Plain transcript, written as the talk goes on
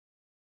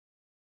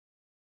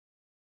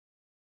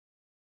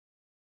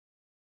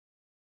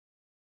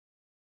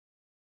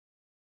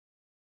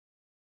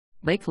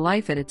Lake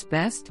life at its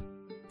best?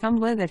 Come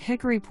live at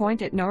Hickory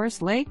Pointe at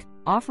Norris Lake,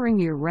 offering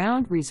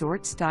year-round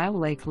resort-style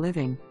lake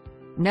living.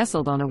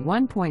 Nestled on a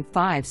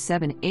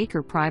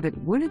 1.57-acre private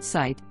wooded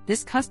site,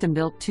 this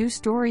custom-built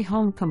two-story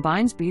home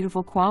combines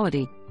beautiful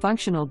quality,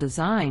 functional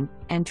design,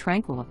 and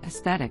tranquil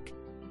aesthetic.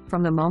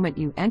 From the moment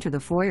you enter the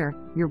foyer,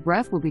 your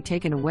breath will be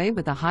taken away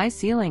with the high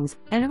ceilings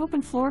and an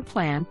open floor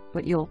plan,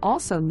 but you'll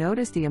also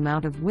notice the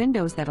amount of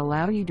windows that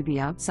allow you to be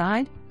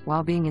outside,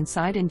 while being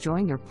inside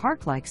enjoying your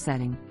park-like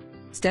setting.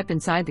 Step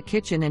inside the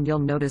kitchen and you'll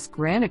notice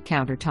granite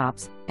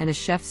countertops and a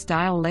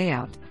chef-style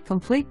layout,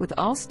 complete with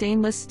all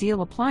stainless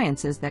steel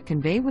appliances that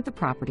convey with the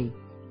property.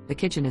 The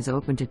kitchen is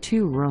open to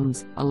 2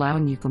 rooms,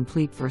 allowing you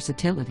complete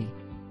versatility.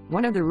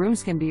 One of the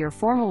rooms can be your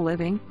formal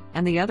living,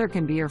 and the other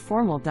can be your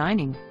formal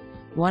dining.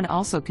 One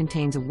also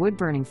contains a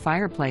wood-burning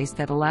fireplace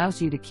that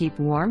allows you to keep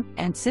warm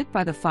and sit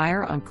by the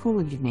fire on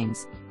cool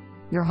evenings.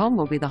 Your home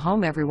will be the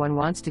home everyone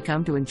wants to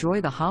come to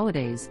enjoy the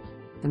holidays.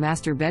 The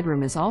master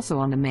bedroom is also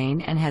on the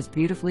main and has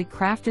beautifully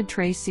crafted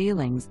tray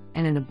ceilings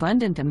and an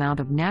abundant amount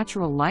of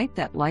natural light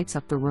that lights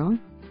up the room.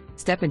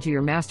 Step into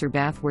your master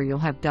bath where you'll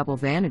have double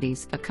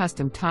vanities, a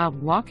custom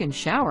tiled walk-in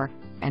shower,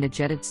 and a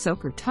jetted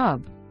soaker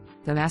tub.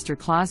 The master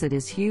closet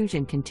is huge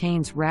and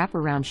contains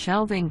wrap-around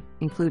shelving,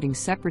 including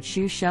separate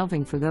shoe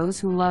shelving for those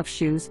who love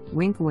shoes,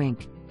 wink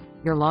wink.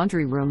 Your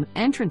laundry room,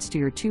 entrance to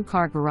your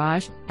 2-car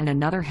garage, and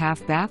another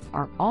half bath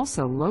are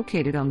also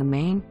located on the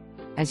main.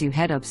 As you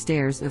head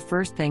upstairs, the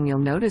first thing you'll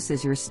notice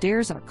is your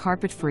stairs are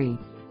carpet-free.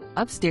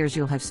 Upstairs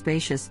you'll have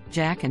spacious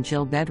Jack and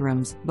Jill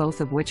bedrooms, both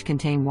of which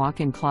contain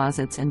walk-in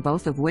closets and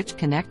both of which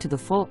connect to the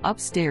full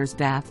upstairs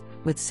bath,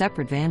 with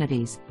separate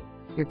vanities.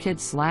 Your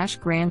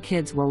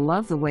kids/grandkids will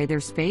love the way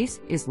their space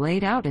is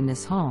laid out in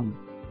this home.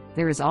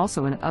 There is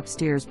also an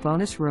upstairs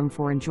bonus room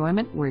for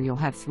enjoyment where you'll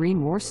have 3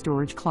 more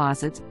storage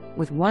closets,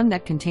 with one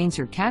that contains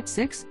your Cat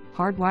 6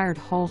 hardwired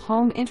whole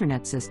home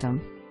internet system.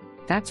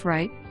 That's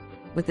right.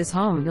 With this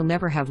home, you'll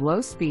never have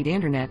low-speed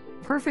internet,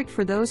 perfect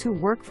for those who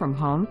work from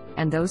home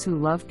and those who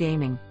love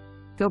gaming.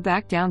 Go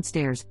back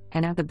downstairs,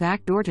 and at the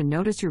back door to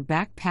notice your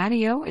back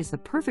patio is the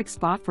perfect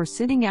spot for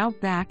sitting out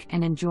back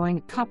and enjoying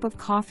a cup of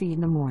coffee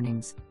in the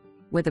mornings.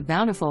 With a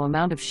bountiful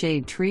amount of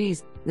shade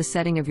trees, the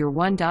setting of your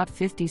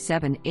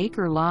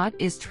 1.57-acre lot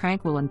is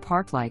tranquil and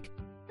park-like,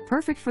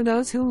 perfect for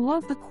those who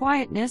love the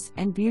quietness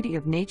and beauty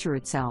of nature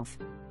itself.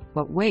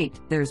 But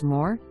wait, there's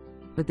more.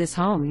 With this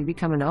home, you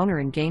become an owner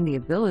and gain the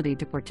ability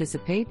to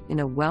participate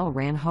in a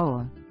well-ran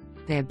HOA.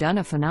 They have done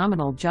a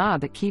phenomenal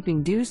job at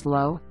keeping dues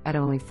low, at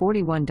only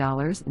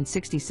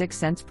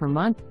 $41.66 per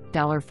month,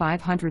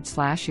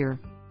 $500/year.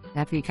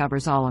 That fee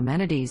covers all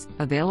amenities,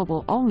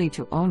 available only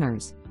to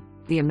owners.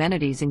 The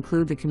amenities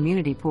include the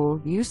community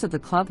pool, use of the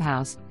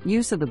clubhouse,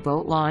 use of the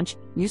boat launch,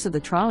 use of the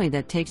trolley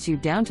that takes you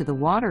down to the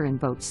water and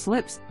boat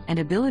slips, and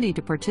ability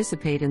to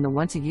participate in the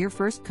once-a-year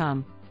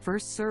first-come,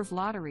 first-served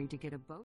lottery to get a boat.